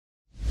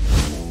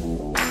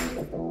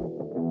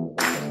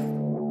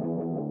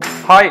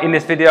Hi, in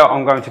this video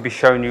I'm going to be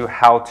showing you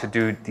how to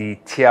do the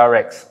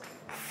TRX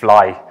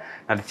fly.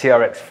 Now the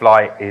TRX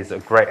fly is a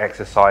great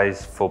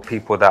exercise for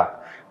people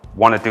that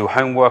want to do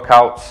home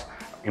workouts,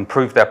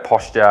 improve their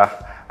posture,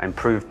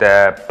 improve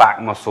their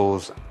back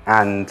muscles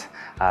and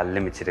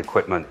limited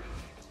equipment.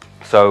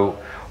 So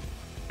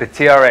the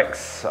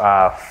TRX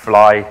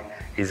fly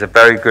is a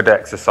very good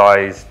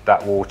exercise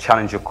that will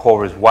challenge your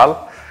core as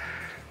well.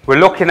 We're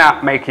looking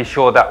at making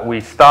sure that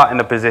we start in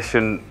a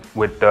position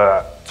with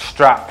the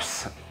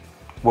straps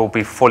will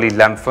be fully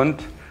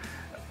lengthened.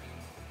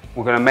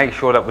 We're going to make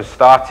sure that we're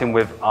starting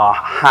with our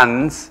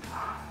hands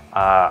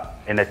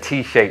in a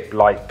T-shaped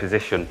like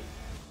position.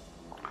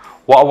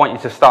 What I want you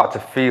to start to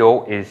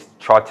feel is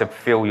try to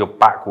feel your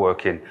back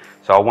working.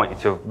 So I want you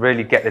to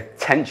really get the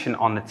tension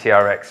on the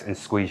TRX and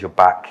squeeze your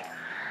back.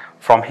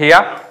 From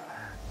here,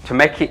 to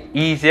make it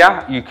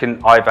easier, you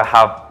can either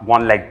have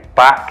one leg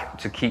back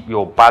to keep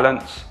your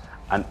balance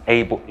and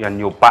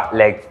your back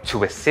leg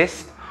to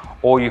assist,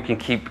 or you can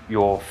keep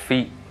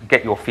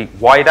get your feet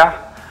wider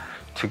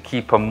to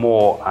keep a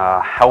more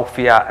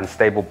healthier and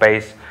stable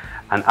base.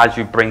 And as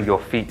you bring your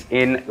feet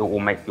in, it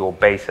will make your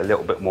base a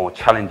little bit more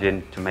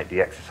challenging to make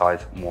the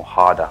exercise more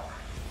harder.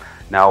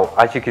 Now,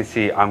 as you can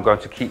see, I'm going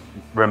to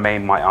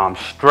remain my arms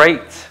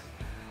straight,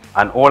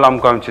 and all I'm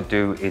going to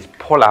do is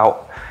pull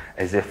out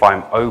as if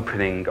I'm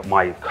opening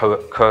my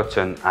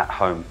curtain at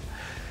home.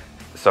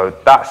 So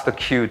that's the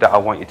cue that I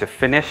want you to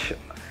finish,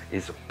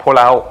 is pull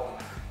out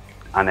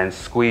and then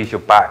squeeze your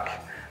back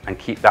and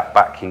keep that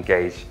back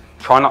engaged.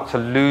 Try not to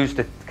lose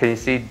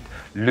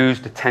lose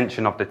the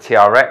tension of the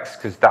TRX,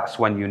 because that's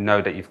when you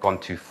know that you've gone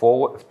too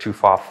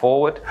far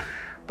forward.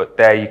 But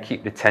there you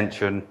keep the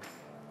tension,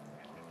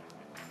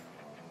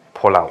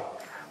 pull out.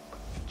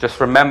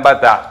 Just remember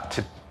that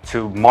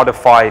to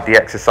modify the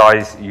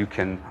exercise, you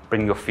can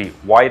bring your feet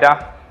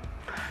wider.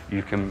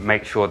 You can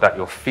make sure that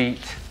your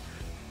feet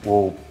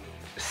will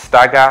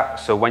stagger,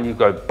 so when you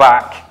go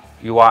back,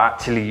 you are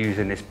actually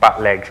using this back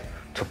leg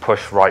to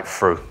push right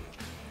through.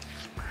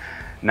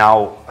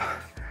 Now,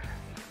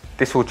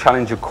 this will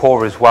challenge your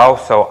core as well,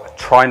 so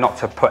try not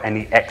to put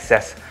any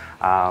excess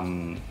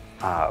arch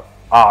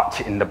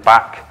in the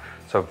back.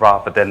 So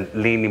rather than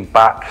leaning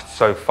back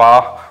so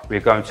far,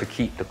 we're going to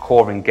keep the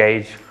core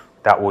engaged.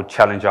 That will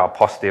challenge our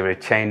posterior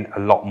chain a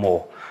lot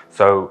more.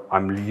 So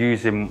I'm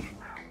using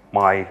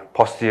my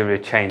posterior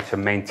chain to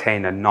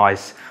maintain a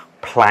nice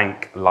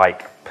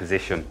plank-like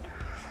position.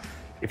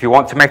 If you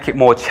want to make it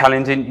more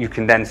challenging, you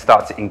can then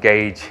start to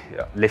engage,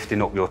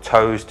 lifting up your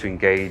toes to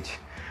engage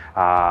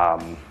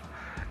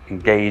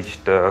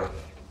the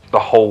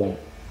whole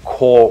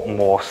core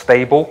more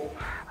stable,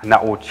 and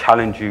that will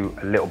challenge you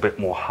a little bit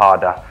more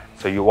harder.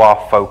 So you are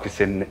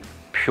focusing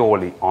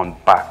purely on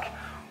back,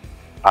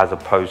 as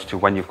opposed to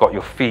when you've got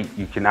your feet,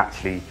 you can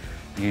actually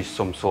use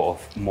some sort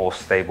of more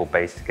stable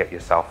base to get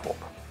yourself up.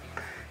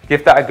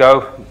 Give that a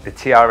go, the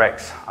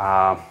TRX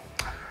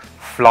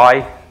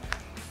fly,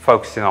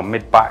 focusing on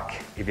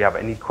mid-back. If you have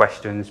any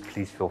questions,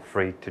 please feel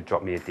free to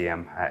drop me a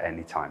DM at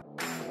any time.